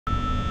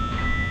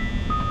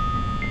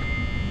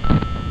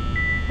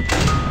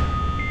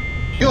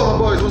Yo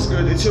boys, what's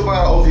good? It's your boy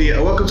Raouf here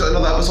and welcome to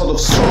another episode of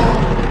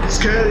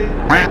Scary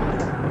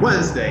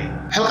Wednesday.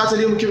 حلقة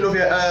اليوم نكملوا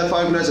فيها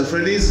Five Nights at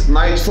Freddy's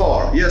Night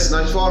 4. Yes,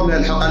 Night 4. من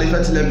الحلقة اللي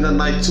فاتت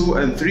لعبنا Night 2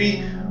 and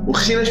 3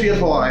 وخشينا شوية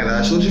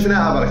الفوائد. شنو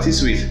شفناها برك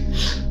تسويت.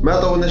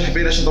 ما طولناش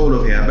حبيناش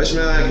نطولوا فيها باش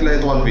ما كلها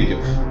يطول الفيديو.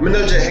 من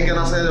الجاي حق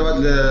انا صاير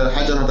واحد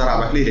الحاجة نهضر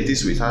عليها ليه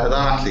تسويت. هذا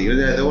راحت لي.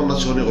 هذا هو النط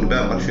شغل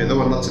غلبان برك شوية. هذا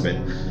هو النط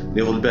 70.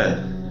 اللي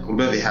غلبان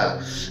في حال.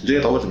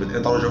 جاي طولت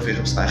نطولوا فيه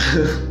 5 دقايق.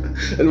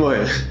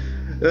 المهم.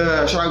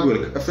 شو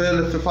نقول لك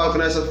في فايف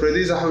نايتس ات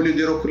فريديز حاولوا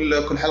يديروا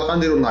كل حلقه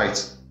نديروا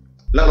نايت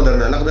لا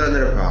قدرنا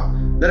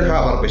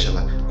نربحها بربي ان شاء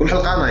الله كل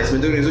حلقه نايت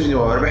من دون زوج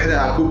نوا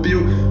ربحناها كوبيو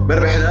ما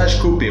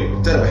ربحناهاش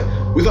كوبيو تربح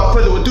without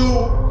further ado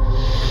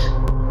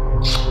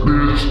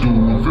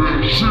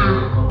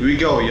here we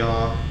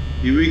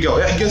go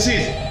يا حكي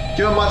نسيت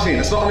كيما ما عارفين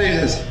اسبق ما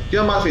يجهز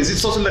كيما ما عارفين زيد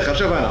صوت الاخر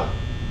شوف انا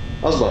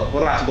اصبر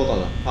وين راحت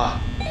البطانه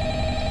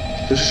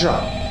شو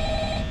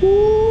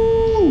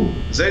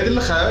زايد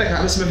الاخر هذاك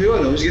عم نسمع فيه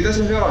والو مش قاعد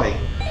اسمع فيه روحي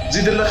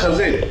زيد الاخر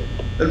زايد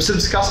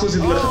البس كاسكو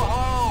زيد الاخر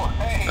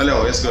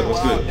الو يس جود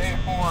واتس جود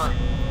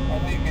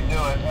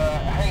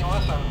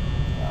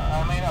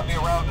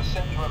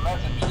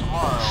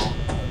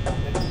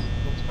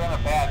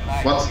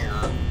وات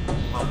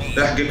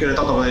احكي كنا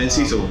تطلب انا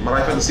نسيتو المره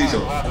اللي فاتت نسيتو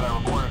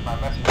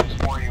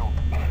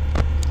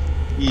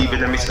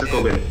بدنا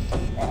نمسكو بين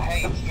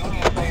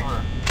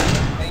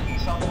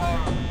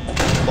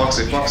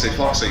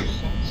فوكسي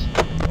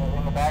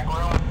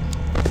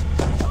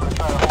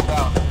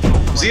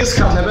زي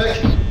اسكت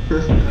لباك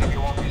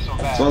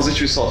ما نزيد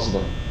شوي صوت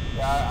صدق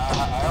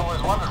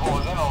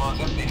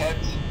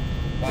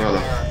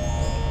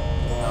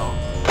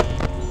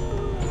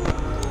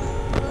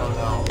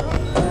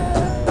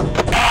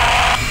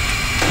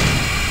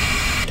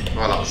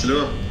فوالا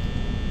سلوه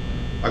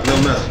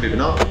هكذا مات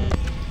حبيبنا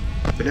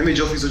بنعمل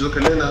يجوا في زوج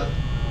كلنا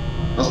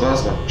اصبر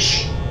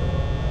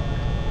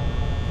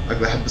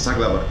هكذا حبس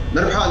هكذا برك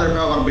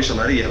نربحها بربي ان شاء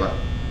الله ريح برك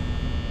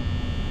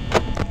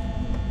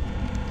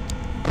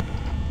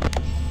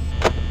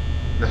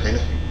نحي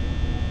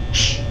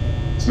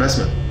اسمع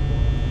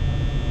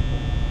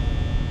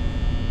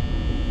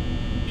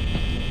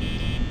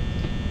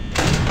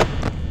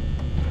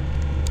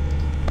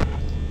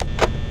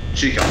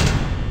شيكا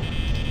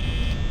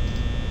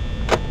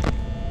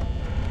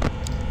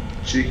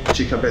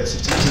بيت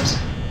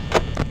سف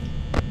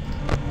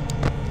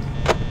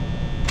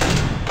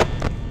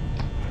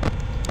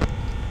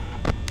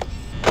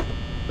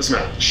اسمع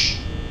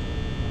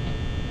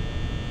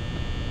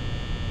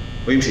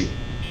ويمشي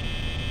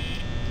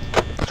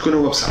شكون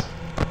هو بصح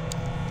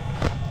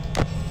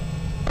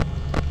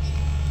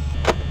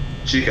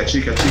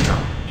شيكا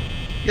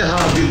يا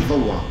هادي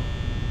الضوء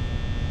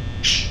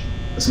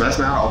اسمع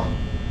عرف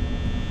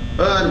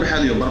نربح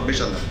اليوم بربي ان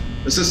شاء الله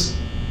اسس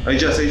اي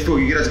جا سيف فوق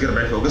يقرا تقرب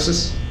على فوق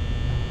اسس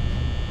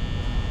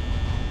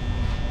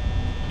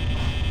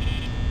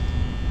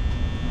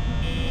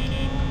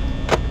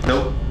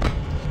نو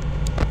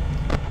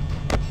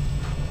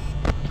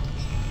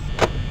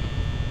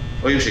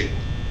ويمشي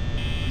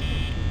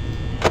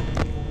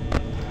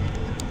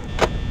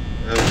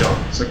ارجع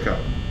سكر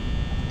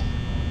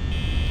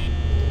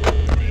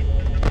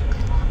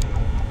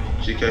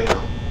شي كاين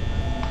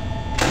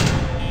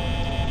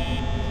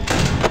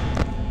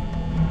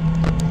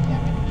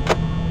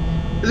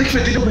اللي كيف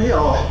ديرو هي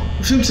روح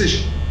ما فهمتش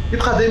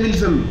يبقى دايما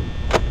الفم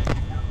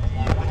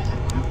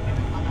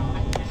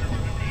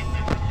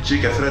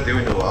شيكا فريدي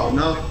وين هو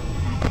هنا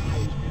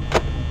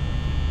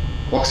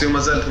بوكسي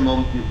ومازال في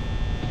المومنت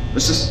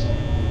بس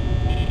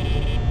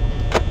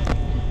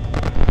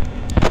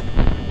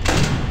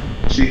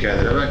شيكا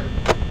هذا لاباك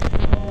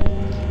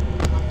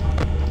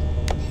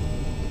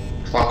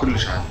طلع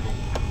كلش عاد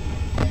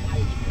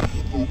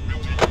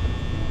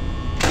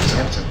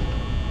صعبت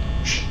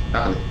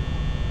عقلي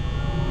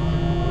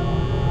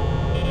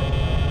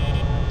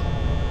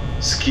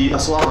سكي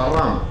اصوات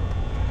غرام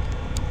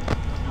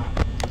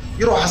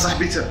يروح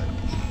صاحبيته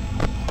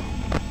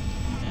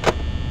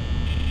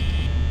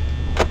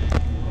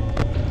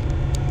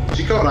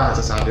شيكا وراحت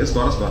صاحبي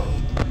اصبر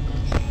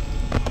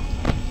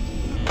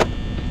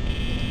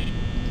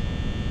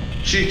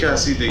شيكا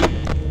سيدي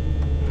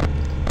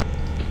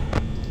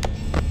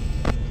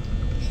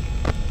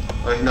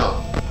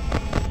هنا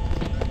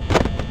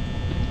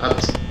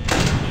أبس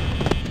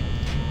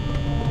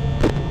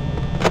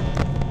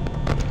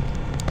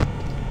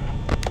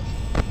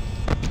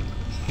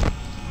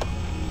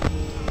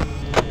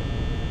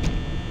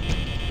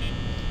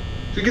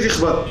شو قد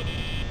يخبط؟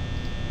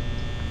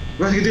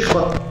 واحد قد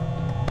يخبط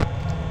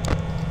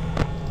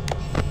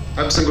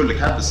حبس نقول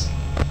لك حبس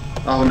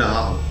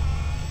هنا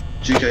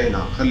شيكا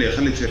هنا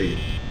خلي تشري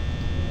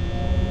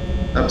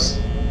حبس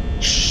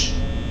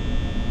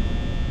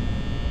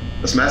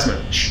اسمع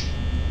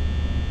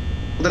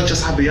قدرتش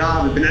اصحابي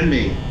يا ابن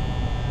عمي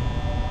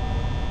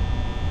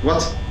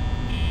وات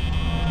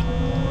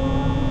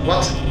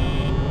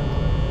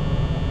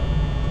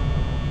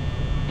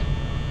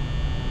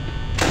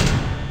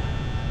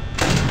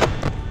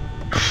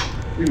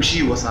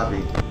ويمشي وصاحبي.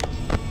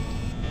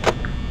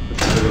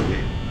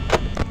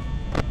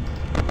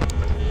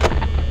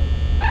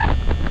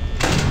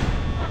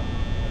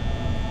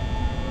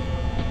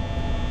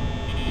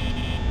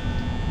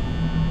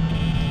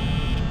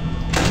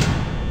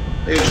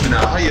 هيا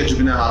جبناها هيا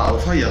جبناها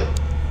راوف هيا.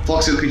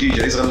 فوكسي دوك يجي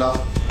يجري يزغلها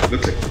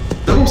قلت لك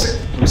دابا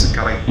مسك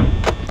كاري.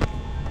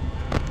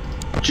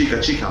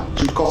 تشيكا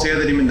شوف الكوتي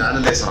هذا اللي منا على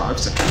اليسار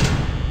افتح.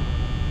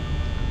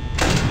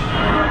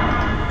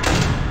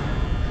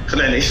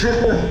 خلع علي.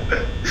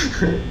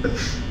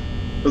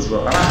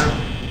 اصبر راح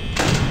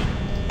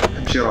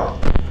امشي راه.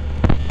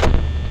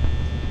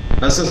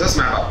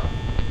 اسمع بقى.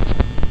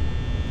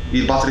 هي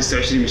الباتري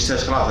 26 مشتاج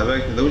خلاص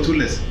هذاك هذا وين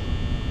توليت.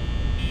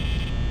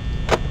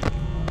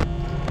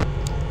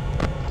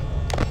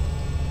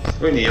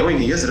 وين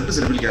هي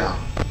ازرب لقاها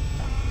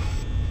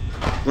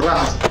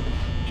بالراحة.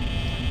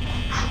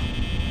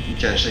 ما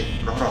كان شيء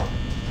روح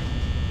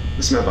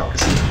اسمع برك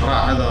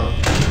راه هذا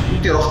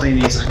نديرو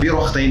خطيني صاحبي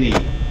روح خطيني.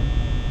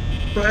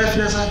 روح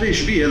عرفنا صاحبي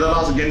اش بيه هذا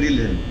لاصق عندي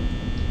لهن.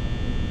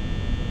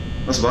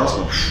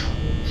 اصبر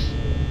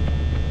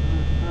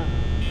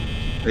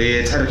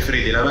يتحرك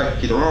فريدي لا باك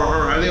كي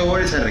عليه هو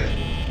اللي يتحرك.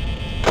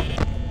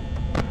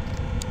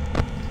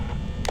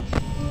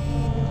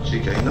 شي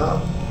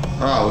كاينه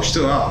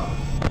وشتو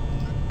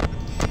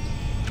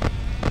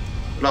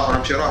الاخر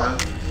نمشي روحه.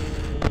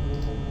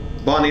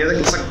 باني هذاك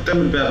لصق قدام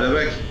الباب لا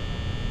باك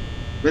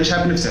مانيش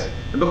حاب نفتح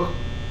بك.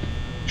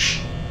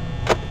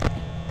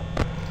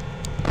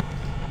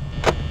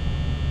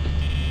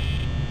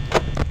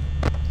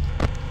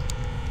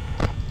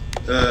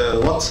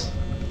 وات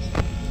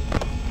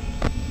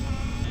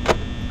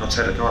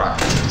تحرك وراح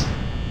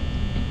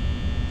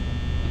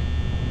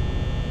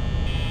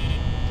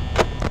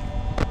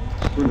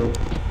شكونه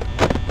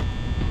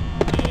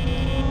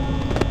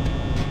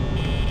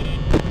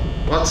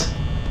وات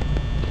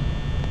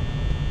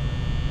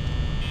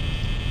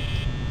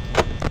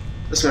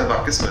اسمع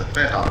برك اسمع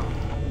دقيقة.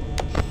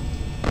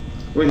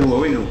 وين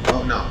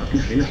هو نعم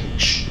نحي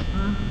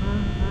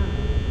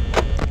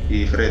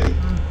اي فريدي.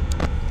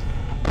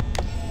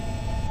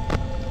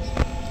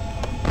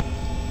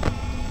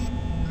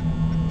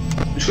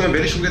 شكون ما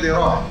باليش قاعد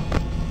يروح.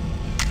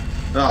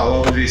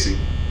 هو الفيسي.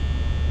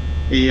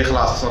 اي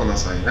خلاص صرنا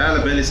صايم على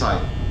بالي صايم.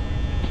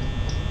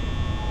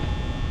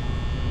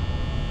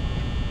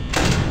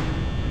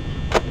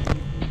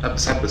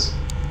 حبس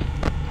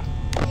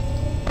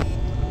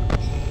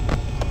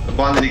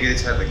البان اللي قاعد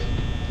يتحرك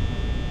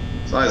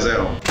صاي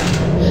زيرو.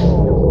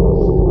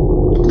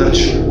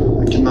 مقدرتش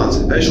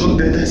كنات عايش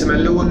غد تهزم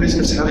على الاول وليت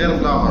نفتح غير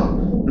في الاخر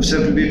نفتح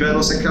في البيبان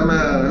وسكر ما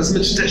لازم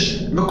ما تفتحش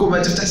باكو ما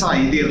تفتح صاي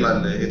يدير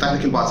يطيح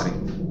لك الباتري.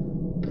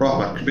 روح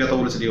برك البيئة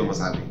طولت اليوم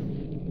اصاحبي.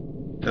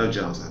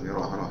 يا صاحبي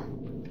روح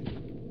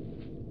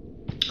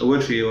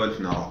اول في روح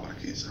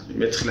برك يا صاحبي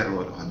ما تخلع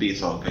والو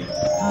بيت روح كاين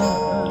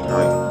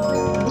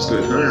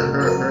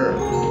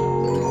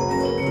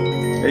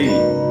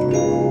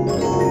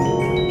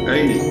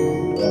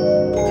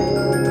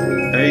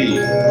هاي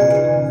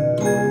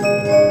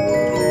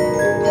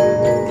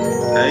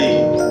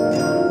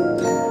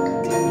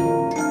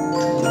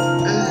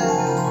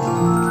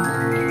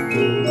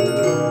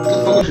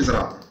اسكت. تفوق في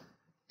زرعة.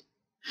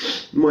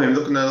 المهم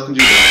دوك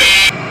نجيبو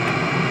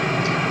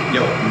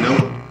يو نو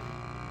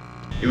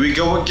here we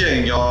go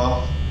again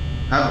يا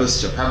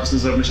حبس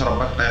نزرب نشرب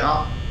باك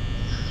دقيقة.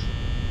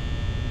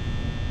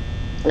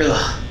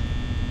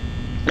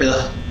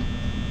 يلا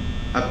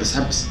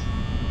حبس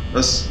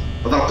بس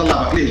اضرب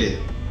طلابك ليه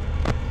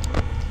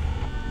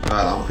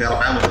لا في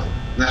ربع عملها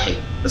نحي.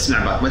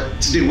 اسمع باك ما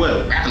تدير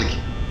والو بعقلك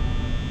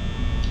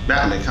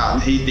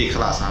نحي يديك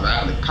خلاص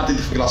بعقلك حط يدك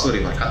في كلاصوري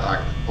باك حط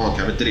عقلك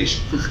هون ما تدريش.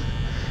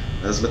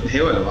 لازم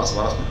تنحي والو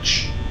اصبر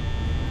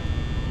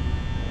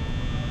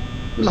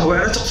والله هو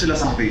على تقتل يا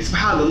صاحبي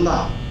سبحان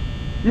الله.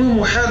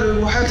 مو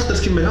محال تقدر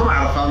تكملها ما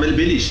عرفها ما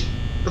باليش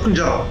دوك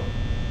نجرب.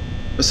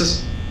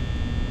 بس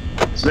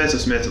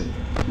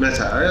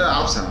سمعتها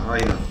عرفتها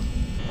هاينا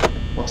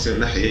وقصير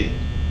نحي.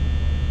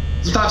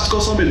 لازم تعرف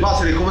تكونسومي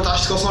الباتري كون ما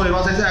تعرفش تكونسومي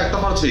الباتري تاعك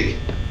طفرت فيك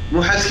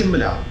مو حال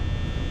تكملها.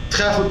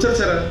 تخاف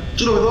وترتر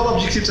تجرب هذول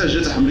اوبجيكتيف تاع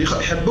الجو تاعهم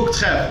يحبوك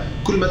تخاف.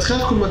 كل ما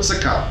تخاف كل ما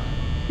تسكر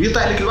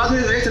يطيح لك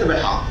الباتري تاعك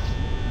تربحها.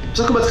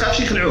 بصح كون ما تخافش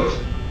يخلعوك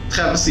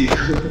تخاف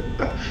بالسيف.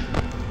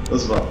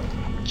 اصبر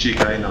شي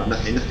كاين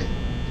نحي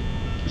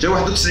جا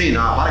 91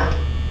 برك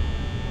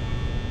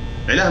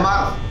علاه ما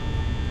عرف.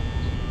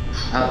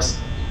 حبس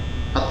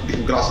حط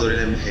يديك كلاصوري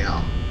علاه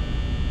نحيها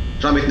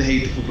جامي تنحي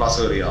يديك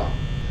كلاصوري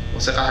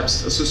وثيقة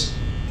حبس اسس.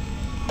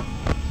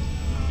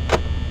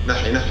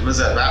 نحي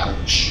مازال بعقلك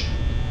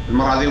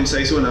المرة هذه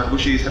مسايسونا حبوا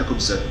شي يتحركوا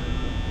بزاف.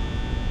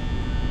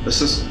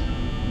 اسس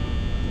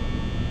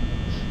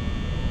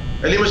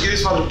اللي ما جاي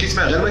يتفرج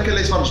كيسمع غير ما كان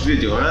لا يتفرج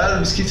الفيديو غير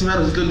مسكين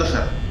سمعنا وزدت له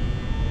الاخر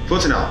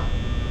فوتنا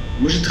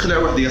مش تخلع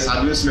وحدي يا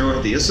صاحبي نسمع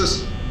وحدي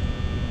اسس.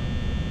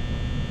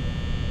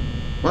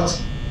 وات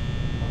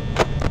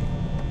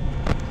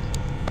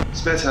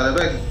سمعتها على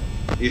بالك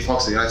هي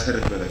فوكسي هاي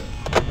تحرك بالك.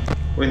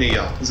 وين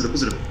هي؟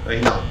 ازرب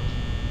هنا.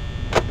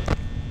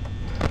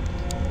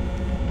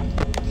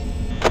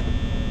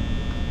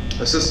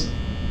 اسس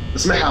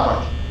اسمعها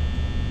برك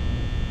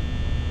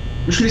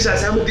مش كل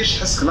ساعة ما تديرش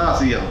تحس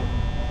خلاص هي.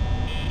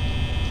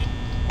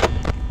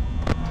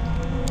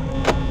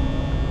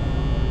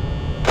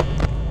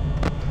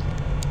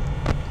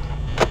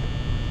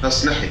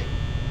 بس نحي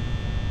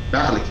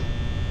بعقلك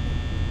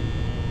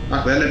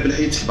هاكا لعب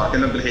بالحيط برك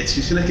لعب بالحيط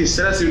شي كاين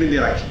السلاسل وين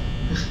نديرك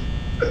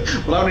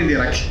والله وين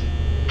نديرك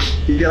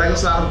يديرك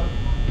نص العرض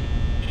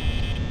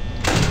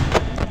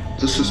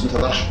سوس ما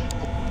تهضرش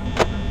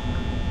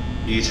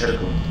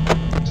يتحركوا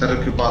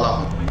تحرك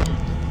بالاخر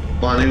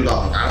باني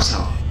ولاخر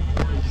عرسها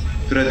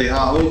فريدي ها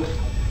هو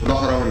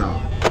والاخر هنا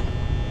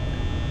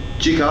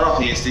تجيك روح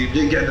يا ستيف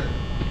جاي قاعد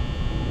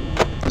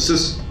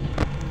سوس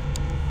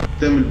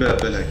قدام الباب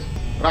بالك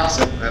راح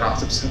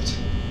سبت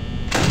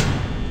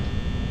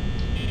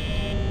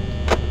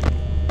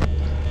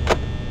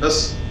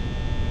بس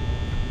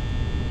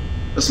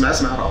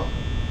اسمع راو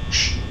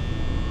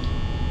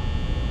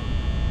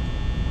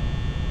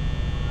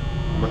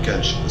ما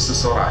كانش بس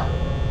السرعة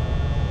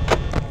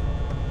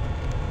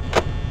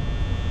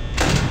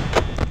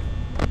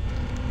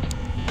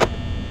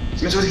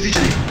سمعت وديك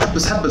تجري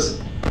حبس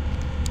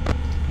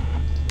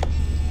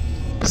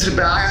اسرب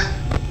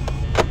معايا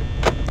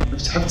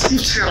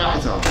فتحت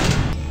راحتها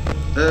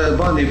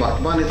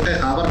باني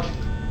دقيقة برك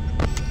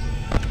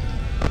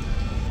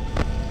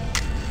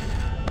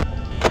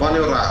باني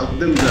وراح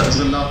قدام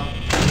زغلة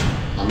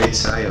عميت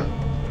ساعية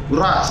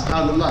وراح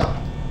سبحان الله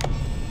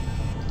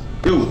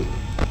يو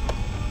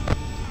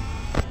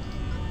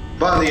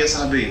باني يا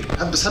صاحبي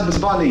حبس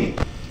باني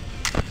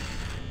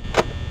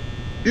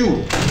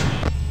يو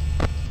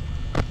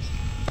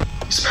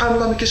سبحان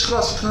الله ما كاينش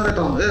خلاص في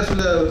الخريطة في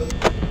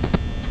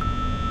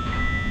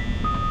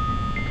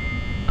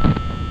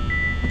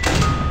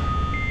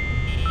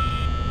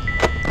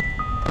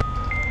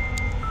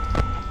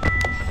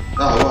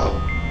واو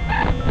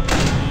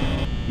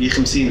هي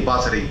 50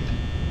 باتري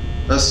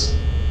بس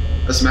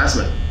اسمع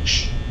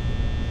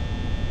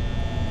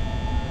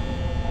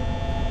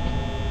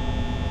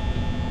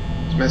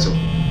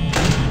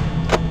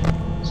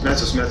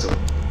سمعتوا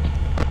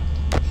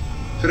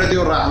فريدي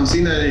وراح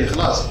نسينا عليه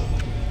خلاص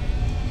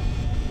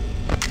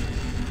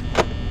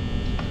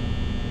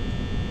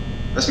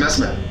اسمع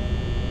اسمع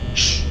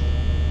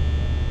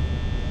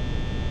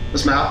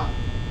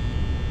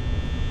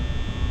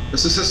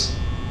بس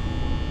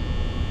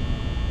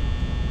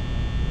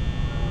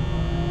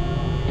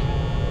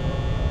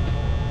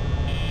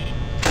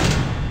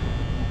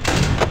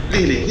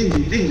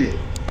ليه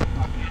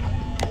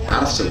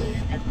عرفتو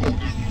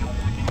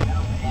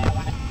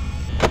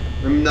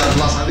من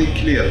البلاصه هذيك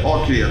كلير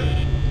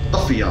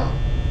طفيها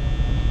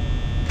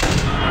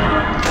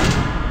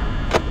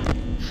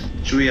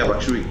شويه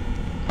برك شويه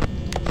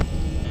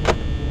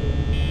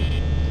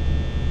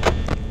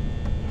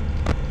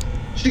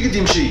شنو قد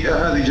يمشي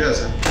هذه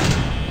جازها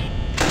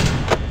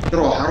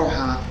روح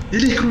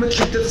يلي كل ما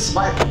تشدد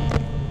الصباع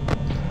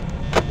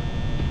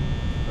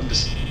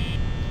بس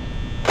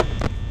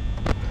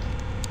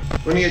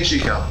وين هي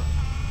تشيكا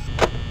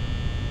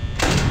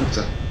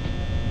نكتة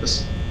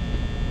بس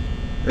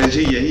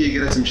هي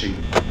قاعدة تمشي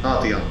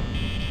عاطية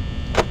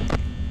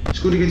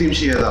شكون اللي قاعد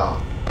يمشي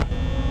هذا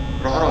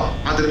روح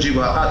قادر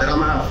نجيبها قادر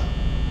ما عارف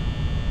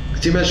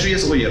احتمال شوية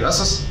صغير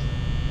اسس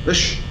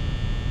اش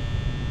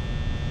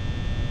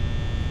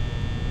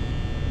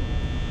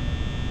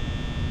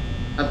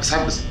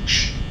حبس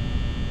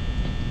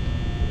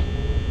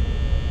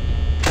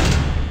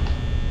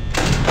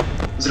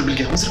زرب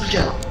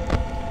القهوة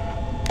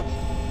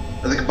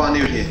هذاك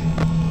باني وليه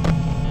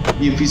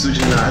هي في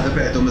زوج هنا هذا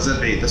بعد ومازال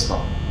بعيد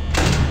اصبر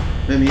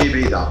مام هي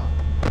بعيدة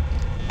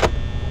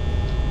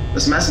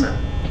اسمع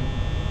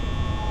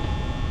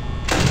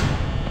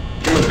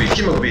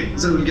كيما قبيل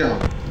نزل بالقهوة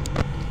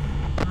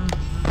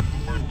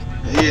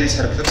هي اللي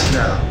تحرك نفس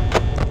الحالة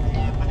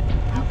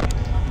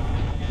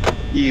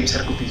هي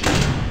متحركوا في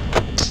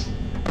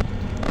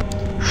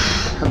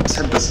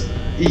حبس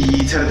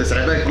تهردس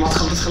على بالك ما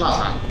تخلص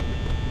خلاص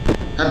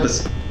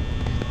حبس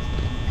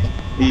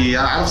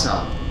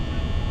عرفتها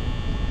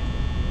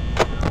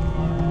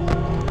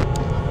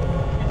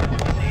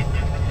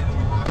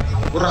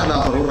وراح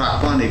الاخر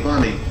باني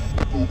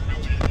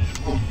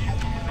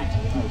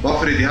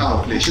فريدي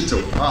هاو ليش شتو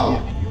هاو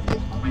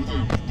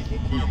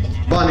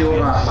باني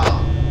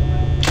وراح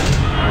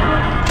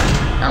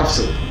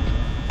عرفتو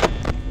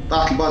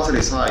طاحت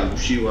الباتري صاي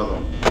وشي وضع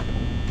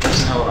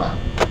نفسها وراح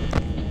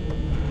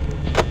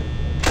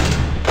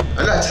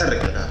لا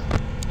تحرك لا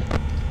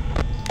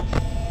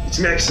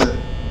يتمعكس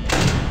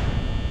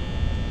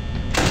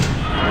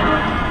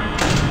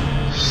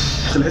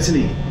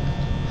خلعتني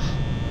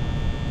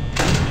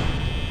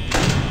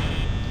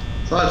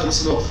صاير في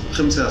نص الوقت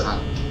 5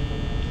 صاير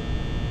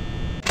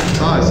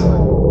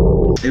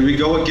here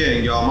we go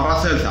again يا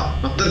مرة ثالثة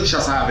مقدرتش يا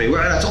صاحبي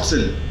وعلى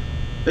تقتل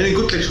أنا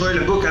قلت لك شوية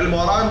يلعبوك على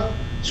الموران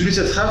تولي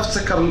تخاف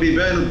تسكر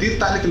البيبان ودير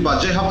طاح لك البال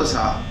جاي هابط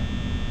ساعة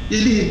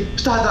يلي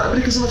باش تهدر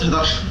بريك ما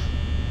تهدرش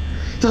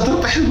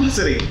تهدر طيح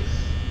الباتري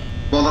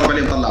بنضرب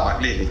عليه نطلع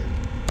معك ليه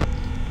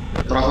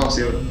طرافة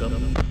سير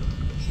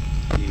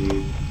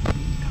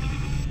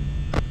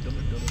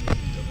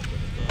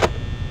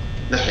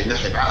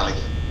نحي بعقلك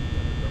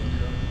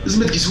لازم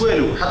ما تقيس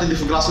والو حاط يدي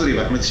في كلاصوري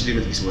باك ما تشري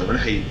ما تقيس والو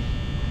نحي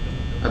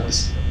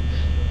حبس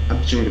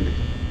شوف نقول لك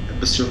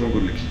حبس شوف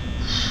نقول لك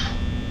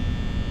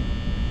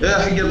يا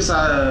حقا بصح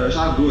اش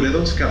غنقول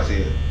هذا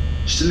تفكرتي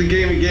شفت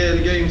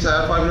الجيم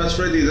تاع فايف نايتس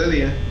فريديز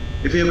هذه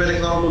فيها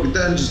بالك نورمال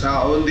قدام جزء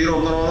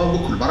ونديروهم نورمال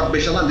بكل بربي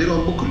ان شاء الله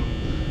نديروهم بكل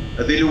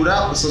هذه الاولى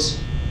قصص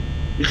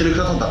يخليك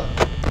تهضر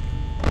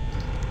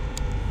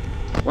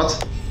وات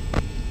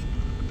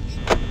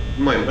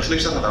المهم ما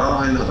خليكش تهضر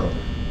راه هاني نهضروا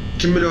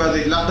كملوا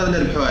هذيك لا نقدر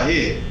نربحوها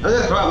هي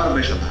نربحوها بربي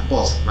ان شاء الله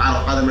بوز ما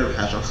عارف قادر ما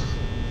نربحهاش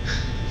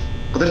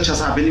قدرتش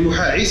اصاحبي اني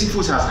محاعيس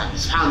نفوتها صاحبي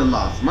سبحان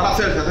الله مرة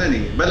ثالثة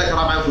ثاني بالك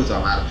رابعة نفوتها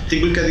ما عارف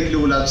تيقول لك هذيك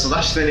الاولى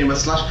تصلحش الثانية ما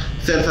تصلحش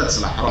الثالثة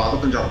تصلح راه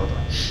دوك نجربوا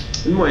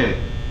المهم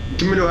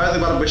نكملوا هذا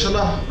بربي ان شاء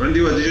الله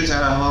وعندي واحد الجو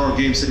تاع هورر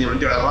جيمز ثاني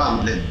عندي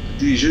عرام لهن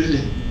عندي جو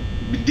لهن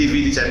بالدي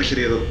في دي تاع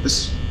بشري هذوك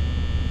بس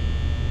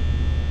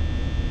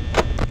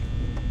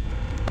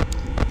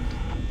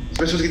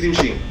سمعت واش قد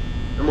يمشي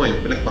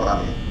المهم بالك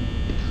برا لي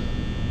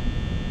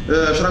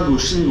اش راه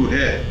شنو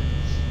نقول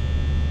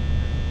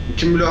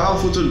نكملوها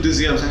ونفوتوا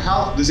للدوزيام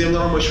تاعها الدوزيام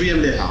نورمال شويه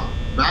مليحه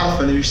ما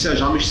عارف انا واش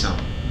جامي شتا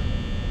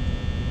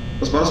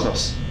اصبر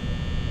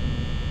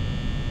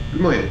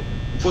المهم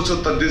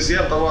نفوتوا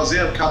للدوزيام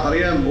طوازيام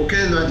كاتريام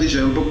وكاين واحد اللي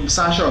جا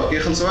بصح شوف كي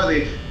يخلصوا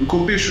هذه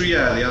نكوبيو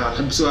شويه هذه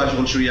نحبسوها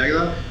شغل شويه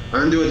هكذا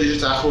عندي واحد اللي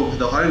جا تاع خوف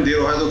واحد اخرين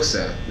نديروا هذوك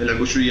الساعه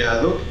نلعبوا شويه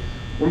هذوك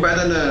ومن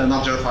بعد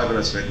نرجعوا لفايف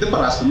نايتس فريديز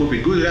دبر راسك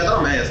المفيد قول لي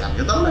هضر معايا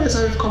صاحبي هضر معايا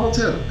صاحبي في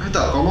كومونتير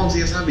هضر كومونتي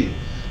يا صاحبي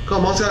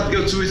كومونتير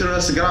تلقاو تويتر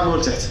والانستغرام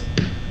ولا تحت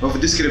او في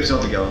الديسكريبسيون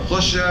تلقاو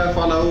خش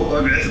فولو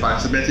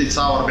ابعث لي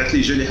تصاور ابعث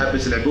لي جو اللي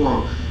حابين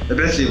تلعبوهم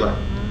ابعث لي برك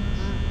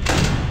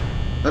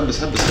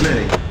حبس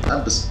خليني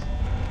حبس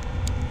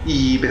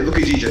دوك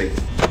يجي يجري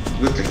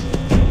قلت لك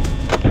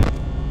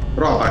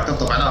روح برك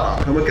طبطب على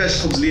روحك ما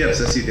كاينش خبز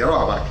اليابس يا سيدي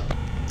روح برك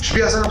اش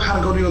بيها زعما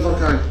محرقوا لي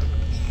درك هاك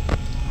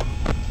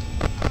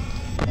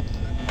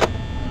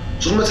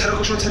شغل ما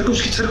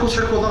تحركوش كي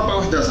تحركوا ضربه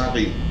واحده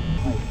صاحبي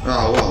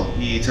واو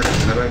يترك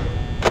دابا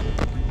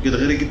قد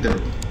غير قدام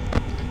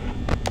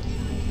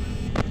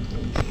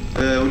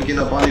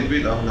ولقينا بالي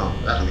بيل هنا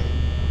اغلي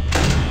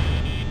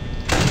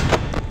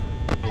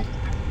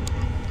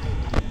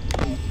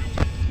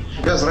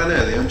غاز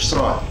رانا هذه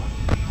نشتروها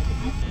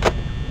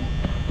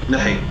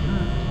نحي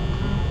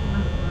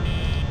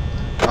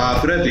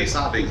فريدي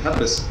صاحبي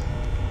حبس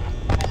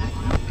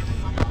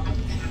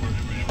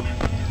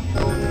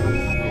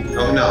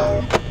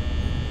هنا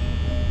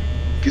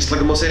كيسلق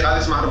الموسيقى غادي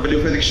تسمع ربي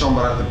اللي في هذيك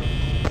الشومبر هذا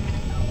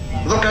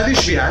درك هذه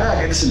اش فيها علاه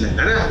قاعد يسلم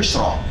انا باش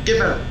تروح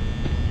كيف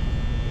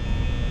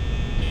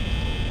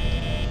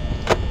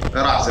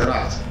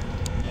راحت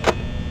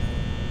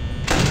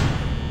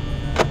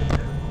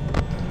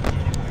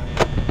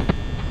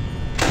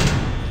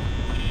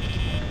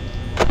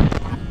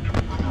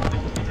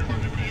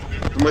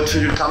ثم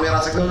تفجر الكاميرا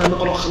تاعك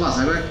نقولوا خلاص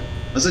هذاك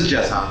مازال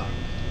جاتها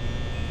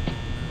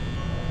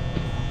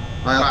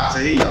هاي راحت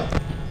هي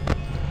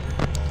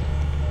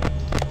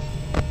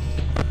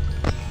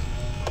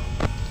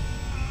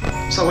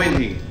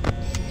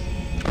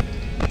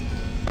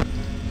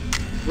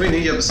وين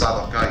هي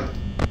بالصادق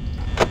كاين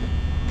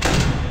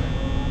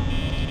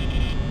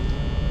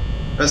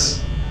بس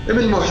من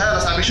المحال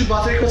اصاحبي شو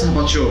الباتري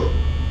كتهبط شوف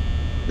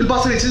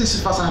الباتري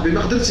تنسف اصاحبي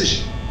ما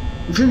قدرتش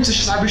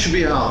مفهمتش اصاحبي شو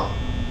بيها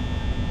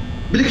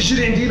بليك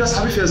الجري عندي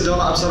اصاحبي فيها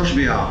زدوره ابصر واش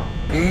بيها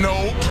نو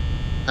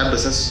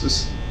حبس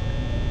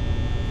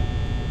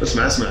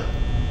اسمع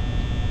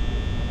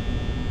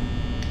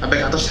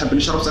عباك عطاش تحب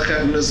نشرب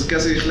سخاف من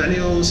الكاس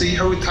يخلعني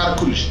ويسيح ويتحرك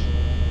كلش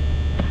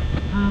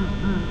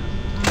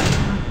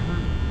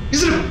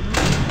يزرب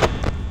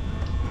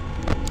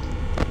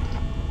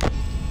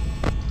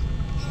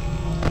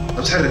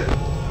تحرك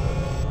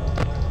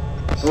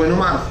وينو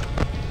ما عرف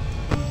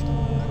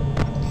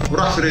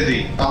وراح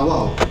فريدي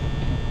واو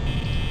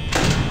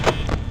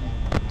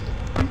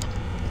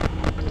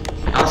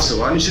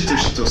عرفتو راني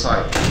شتو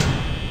صاير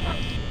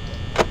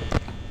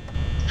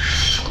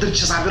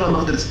قدرتش صاحبي راه ما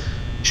قدرت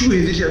شو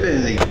هذه اللعبه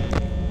هذه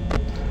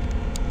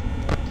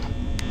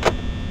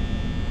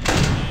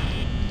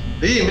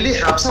هي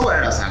مليحه بصح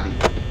واعره صاحبي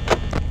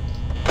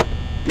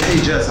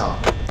هي جاتها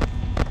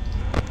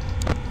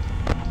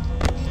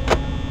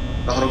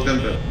اخرج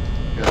قلبه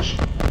ياش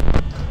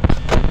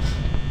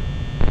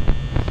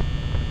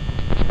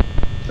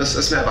بس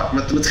اسمع بقى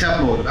ما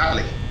تخاف مولد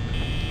بعقلك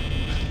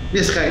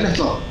ليش خايف لا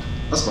تطلع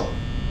اصبر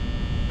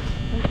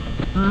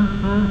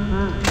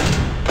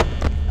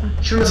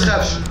شو ما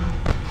تخافش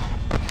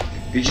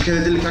يجي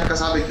كذا يدلك هكا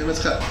صاحبي ما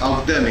تخاف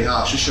قدامي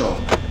شو الشغل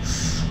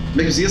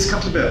ماك زي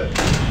سكرت الباب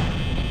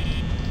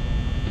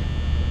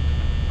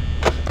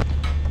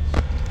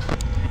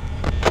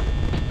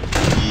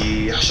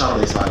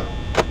يحشرني صاحبي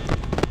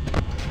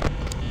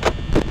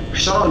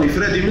حشروني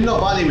فريدي منه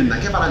وبالي منه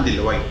كيف انا ندير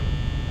له وين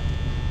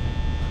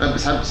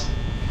حبس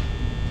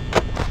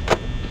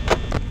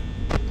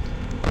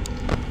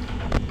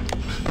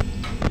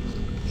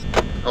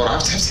او راح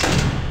افتح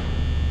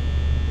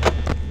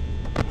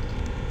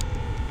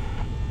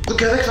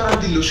دوك هذاك راه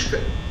ندير له شكفى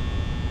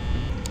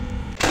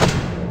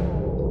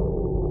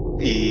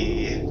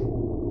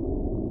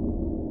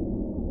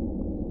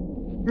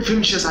ما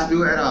فهمتش يا صاحبي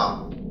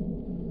واعره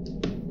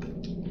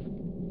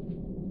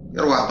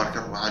روح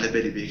برك روح على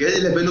بالي بيك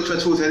على بالك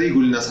فتفوت هذه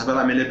يقول للناس صاحبي راه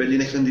على بالي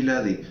انا كيف ندير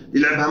هذه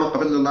يلعبها من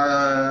قبل ولا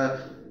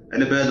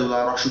على بالو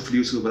ولا روح شوف في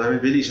اليوتيوب راه ما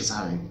باليش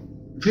اصاحبي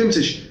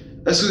فهمتش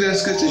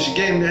اسكت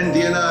كاين من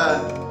عندي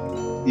انا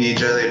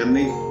يجي هذا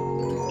يغني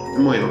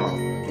المهم روح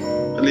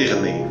خليه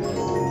يغني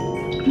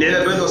اللي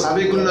على بالو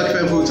صاحبي كلنا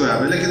كيف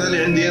نفوتوها ولكن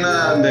اللي عندي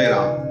انا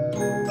دايره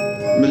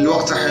من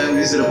الوقت راح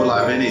يزرب والله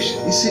ما باليش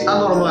سي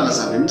انورمال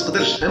اصاحبي ما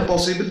تقدرش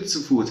امبوسيبل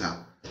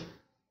تفوتها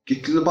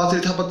كي الباتري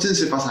تهبط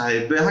تنسف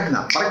اصاحبي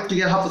هكذا برك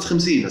تلقاها هبطت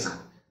 50 اصاحبي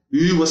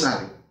ايوا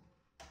صاحبي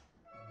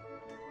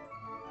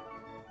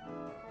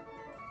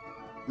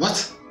وات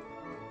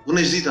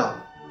اغنية جديدة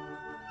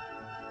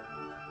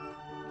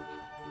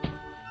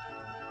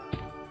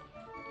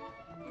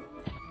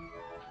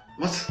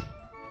وات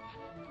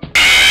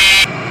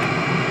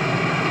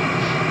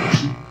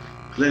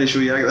خلاني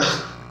شوية هكذا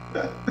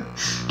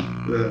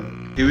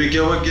Here we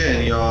go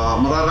again يا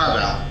مرة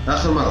رابعة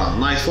آخر مرة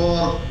نايت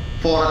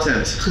 4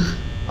 attempt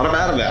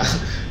ربعة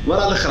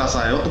مرة الأخرى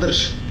صاحبي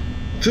مقدرش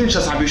فهمتش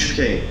أصاحبي وش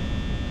كاين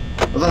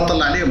ظل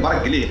طلع عليهم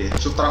برك قليلي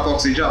شوف ترى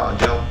فوكسي جا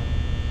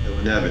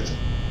نابت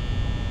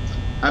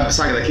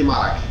أبس هكذا كيما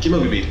راك كيما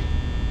قبيل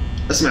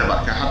اسمع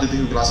برك حاط يديك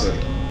الكلاسوري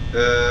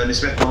اللي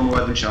سمعت مرة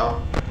مواد مشى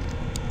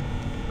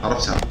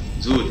عرفتها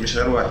زوج مش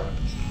غير واحد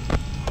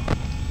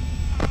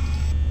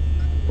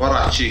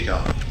ورا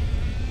تشيكا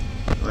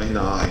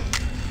هنا هاي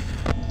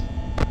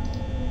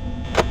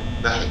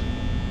نحن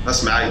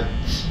اسمع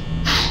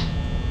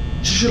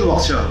شو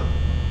الوقت شان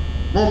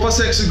مو باس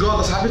 6 سكوند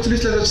اصاحبي تولي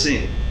 93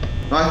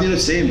 راه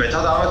 92 بعد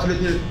هذا راه تولي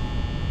 2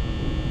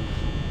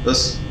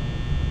 بس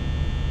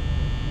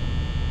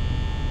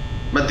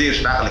ما تديرش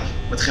بعقلك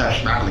ما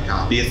تخافش بعقلك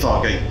ها بي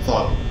ثوق اي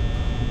ثوق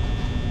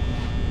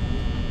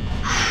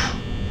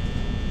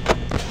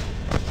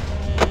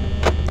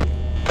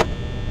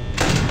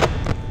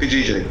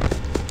كيجي يجري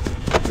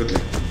قلت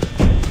لك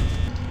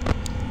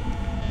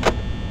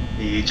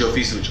يجو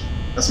في زوج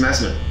اسمع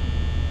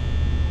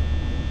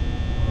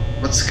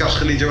ما تسكرش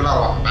خليه يجي ولا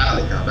روح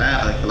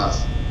بعقلك خلاص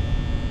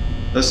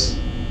بس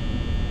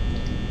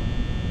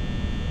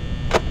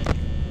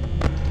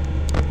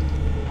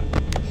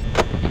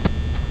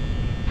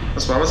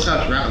اصبر ما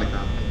تخافش بعقلك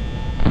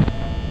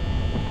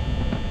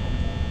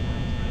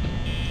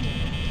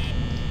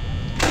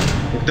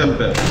قدام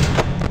الباب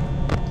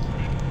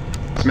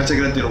سمعت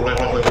قاعد دير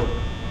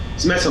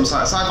سمعتهم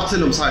صاي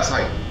تقتلهم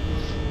صاي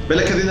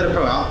بالك هذه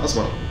نربحوها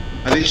اصبر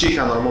هذه تشيك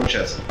انا مو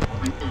مشات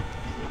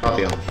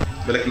عافيه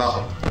بالك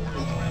الاخر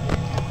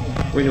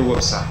وين هو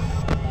بصح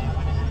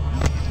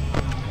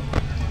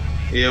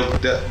يا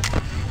ودا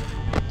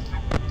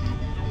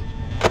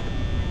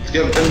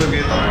تلقاه قدام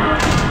البيضة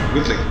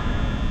قلت لك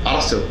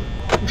عرفتو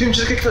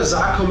فهمتش كيف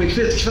زعقهم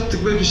كيف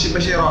تقبل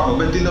باش يروحوا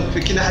بدينا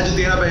كاينه حاجه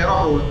ديرها باه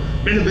يروحوا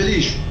ما على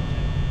باليش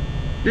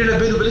اللي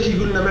على بالو بالك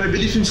يقول لنا ما على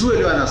بالي فهمت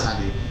والو انا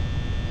صاحبي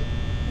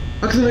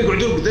هكذا ما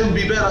يقعدوا قدام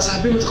البيبان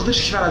صاحبي ما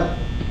تقدرش كيف راه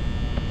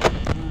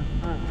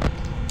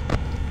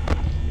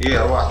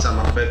يا روح تا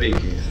مرحبا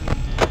بك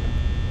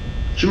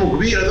شنو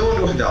كبير هذا ولا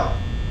وحده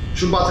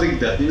شو الباتري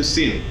قدام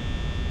 62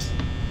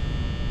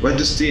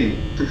 61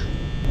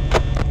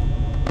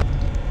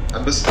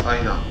 بس هاي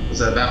هنا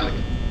زاد بعقلك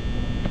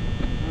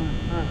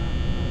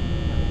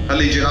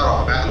خليه يجي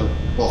روح بعقله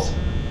بوظ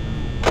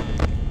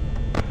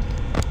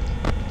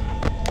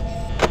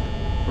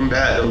من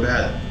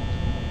بعاد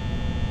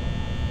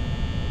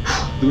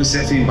دون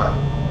ساعتين بعد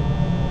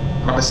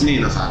 4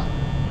 سنين اصاحبي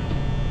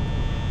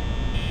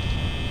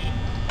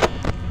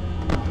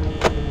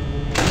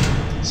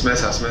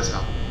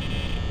سمعتها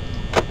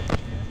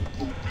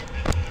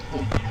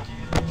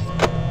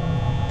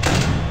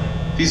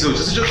في زوج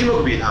تسجل كيما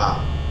قبيل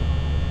ها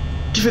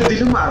كيف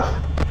دير ما عرف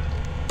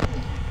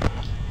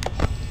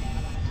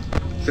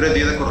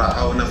فريدي هذاك راح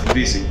هنا في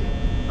البيسي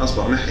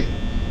اصبر نحي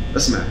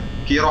اسمع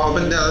كي يروحوا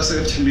بدنا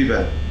يفتح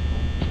البيبان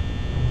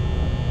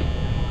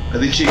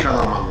هذه تشيك هذا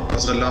نورمالمون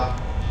اصغر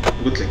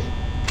قلت لك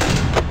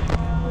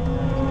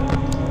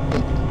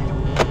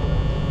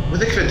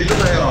وهذاك كيف دير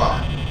له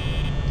يروح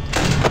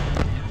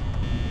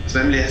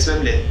اسمع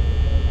مليح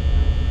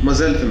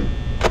مازال ثم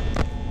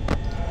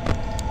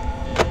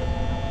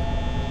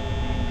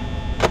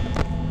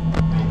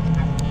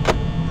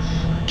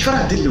كيف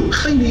راه دير له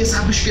خليني يا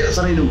صاحبي واش فيها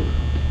صرينو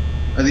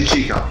هذه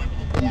تشيكا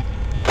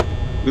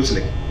قلت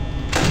لك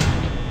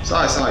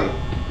صاي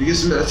ديك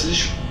سمعت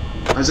ليش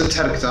مازال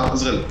تحركتها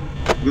اصغر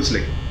قلت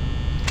لك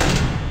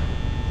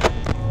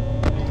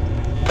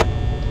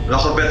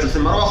الاخر بيت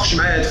ثم روح خش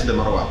معايا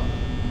تخدم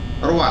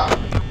روح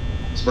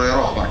اصبر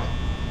يروح برك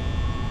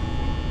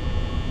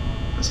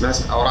اسمع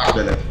او راح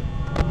بالك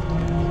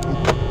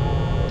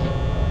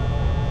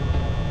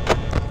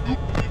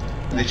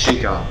هذه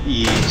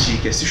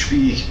تشيكا سيش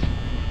بيك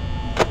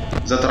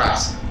زاد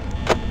راس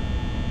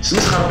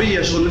سمس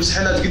خربيه شغل نفس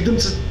حالات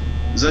قدمت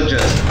زاد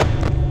جاز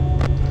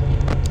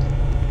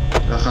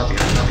لا خاطئ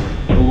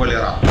هو اللي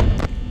راح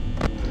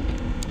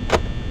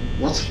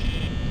وات شو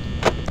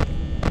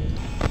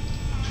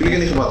اللي قال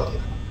لي خبط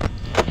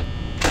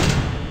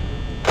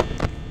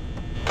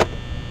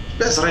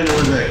بس رينا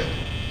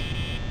هذاك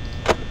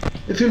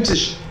ما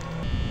فهمتش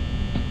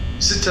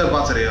 6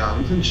 باتريا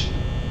ما فهمتش.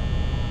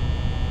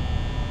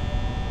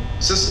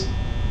 سس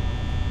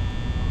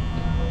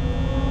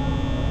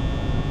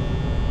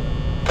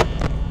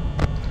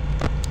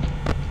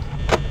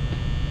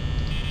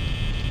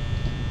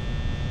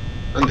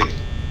عندك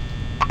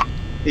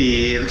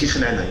ايه ذاك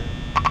يخلع عناي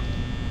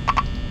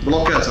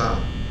بلوكات.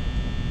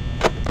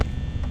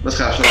 ما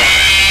تخافش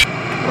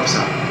راه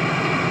ساعة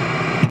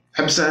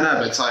حبسها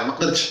هنا بعد صايب.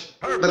 مقدرتش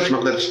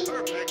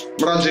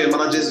المرة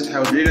الجاية زيد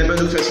نحاول. الليلة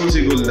بعدو فيصل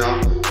تيقول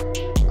لنا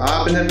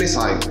بنرمي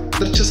صايب.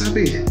 درتش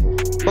اصاحبي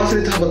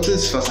باتري تهبط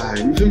تنسفى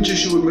صاحبي.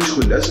 مفهمتش شو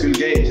المشكل. اسكو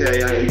الجايين تاعي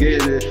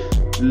يعني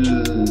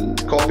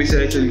الكوبي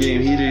تاعي تاع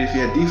الجيم هي اللي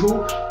فيها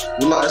ديفو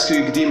والله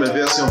اسكو قديمة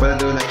فيرسيون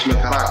بلدوها كيما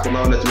كراك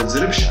والله ولا ما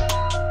تزربش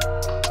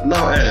الله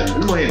اعلم.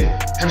 المهم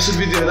حبسوا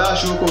الفيديو هنا.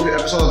 نشوفكم في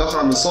ابيسود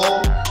اخرى من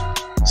صوم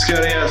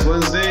سكاريات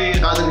وينزداي.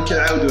 قادر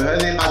كنعاودو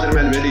هذه قادر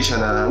ما نباليش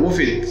انا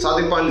مفيد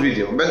صادق بان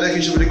الفيديو. من بعد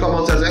كنشوف لي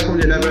كومونتير تاعكم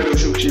اللي على بالو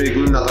نشوف كيما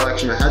يقولوا لنا طراك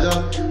شي حاجه.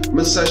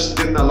 ما تنساش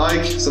دير لنا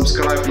لايك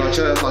سبسكرايب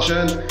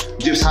لاشين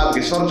تجيب صحابك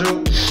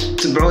يتفرجوا.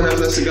 تبعونا في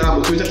الانستغرام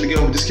وتويتر تلقاوهم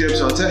في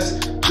الديسكريبسيون تحت.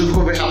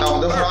 نشوفكم في حلقه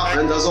واحده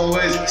اخرى and as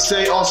always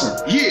stay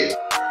awesome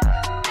yeah.